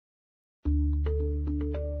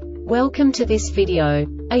Welcome to this video.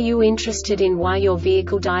 Are you interested in why your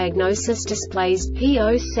vehicle diagnosis displays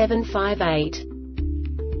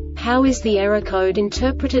P0758? How is the error code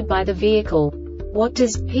interpreted by the vehicle? What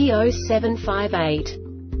does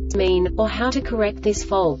P0758 mean, or how to correct this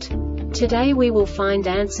fault? Today we will find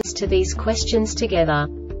answers to these questions together.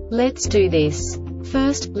 Let's do this.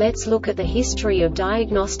 First, let's look at the history of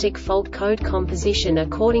diagnostic fault code composition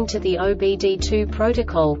according to the OBD2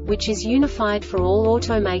 protocol, which is unified for all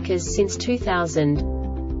automakers since 2000.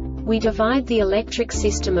 We divide the electric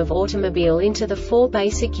system of automobile into the four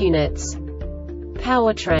basic units: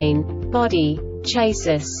 powertrain, body,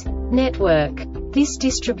 chassis, network. This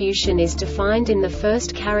distribution is defined in the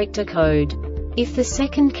first character code. If the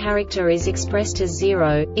second character is expressed as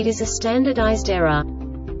 0, it is a standardized error.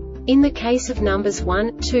 In the case of numbers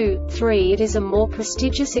 1, 2, 3, it is a more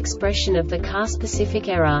prestigious expression of the car-specific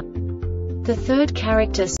error. The third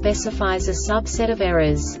character specifies a subset of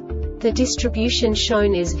errors. The distribution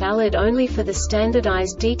shown is valid only for the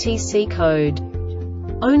standardized DTC code.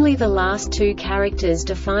 Only the last two characters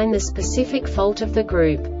define the specific fault of the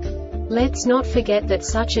group. Let's not forget that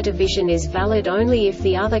such a division is valid only if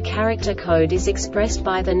the other character code is expressed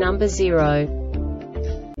by the number 0.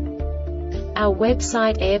 Our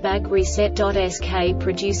website airbagreset.sk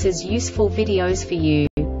produces useful videos for you.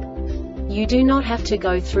 You do not have to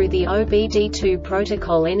go through the OBD2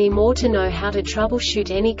 protocol anymore to know how to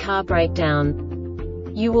troubleshoot any car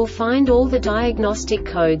breakdown. You will find all the diagnostic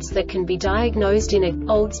codes that can be diagnosed in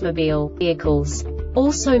Oldsmobile vehicles.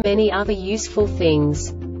 Also many other useful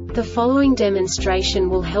things. The following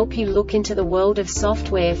demonstration will help you look into the world of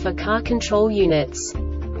software for car control units.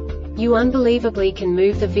 You unbelievably can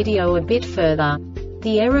move the video a bit further.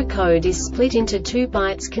 The error code is split into 2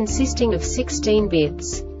 bytes consisting of 16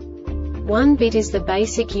 bits. 1 bit is the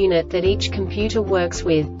basic unit that each computer works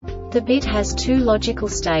with. The bit has 2 logical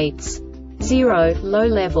states: 0, low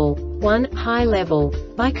level, 1, high level.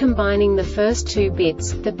 By combining the first 2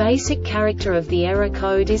 bits, the basic character of the error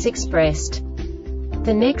code is expressed.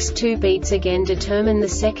 The next 2 beats again determine the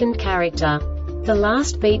second character. The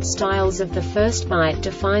last beat styles of the first byte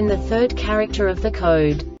define the third character of the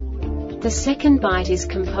code. The second byte is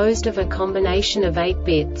composed of a combination of 8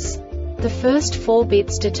 bits. The first 4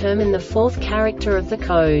 bits determine the fourth character of the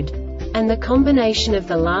code. And the combination of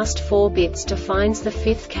the last 4 bits defines the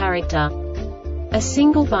fifth character. A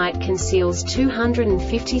single byte conceals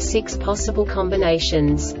 256 possible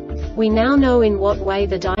combinations. We now know in what way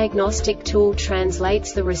the diagnostic tool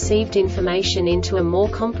translates the received information into a more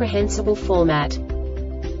comprehensible format.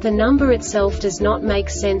 The number itself does not make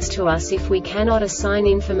sense to us if we cannot assign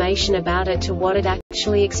information about it to what it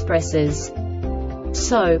actually expresses.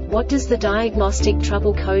 So, what does the Diagnostic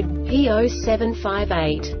Trouble Code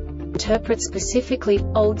P0758 interpret specifically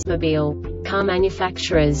for Oldsmobile car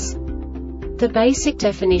manufacturers? The basic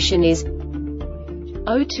definition is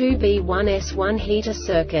O2B1S1 heater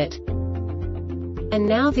circuit. And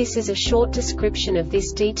now this is a short description of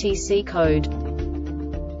this DTC code.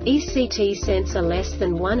 ECT sensor less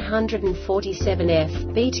than 147 F,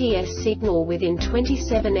 BTS signal within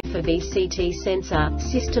 27 F of ECT sensor,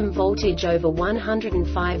 system voltage over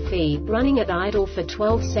 105 V, running at idle for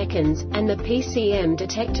 12 seconds, and the PCM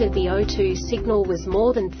detected the O2 signal was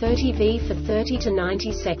more than 30 V for 30 to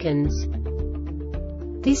 90 seconds.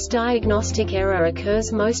 This diagnostic error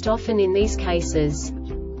occurs most often in these cases: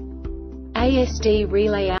 ASD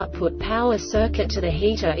relay output power circuit to the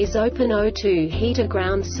heater is open, O2 heater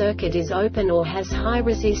ground circuit is open or has high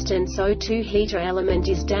resistance, O2 heater element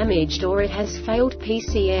is damaged or it has failed,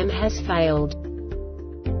 PCM has failed.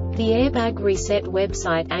 The Airbag Reset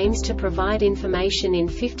website aims to provide information in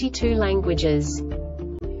 52 languages.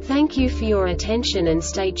 Thank you for your attention and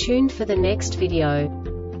stay tuned for the next video.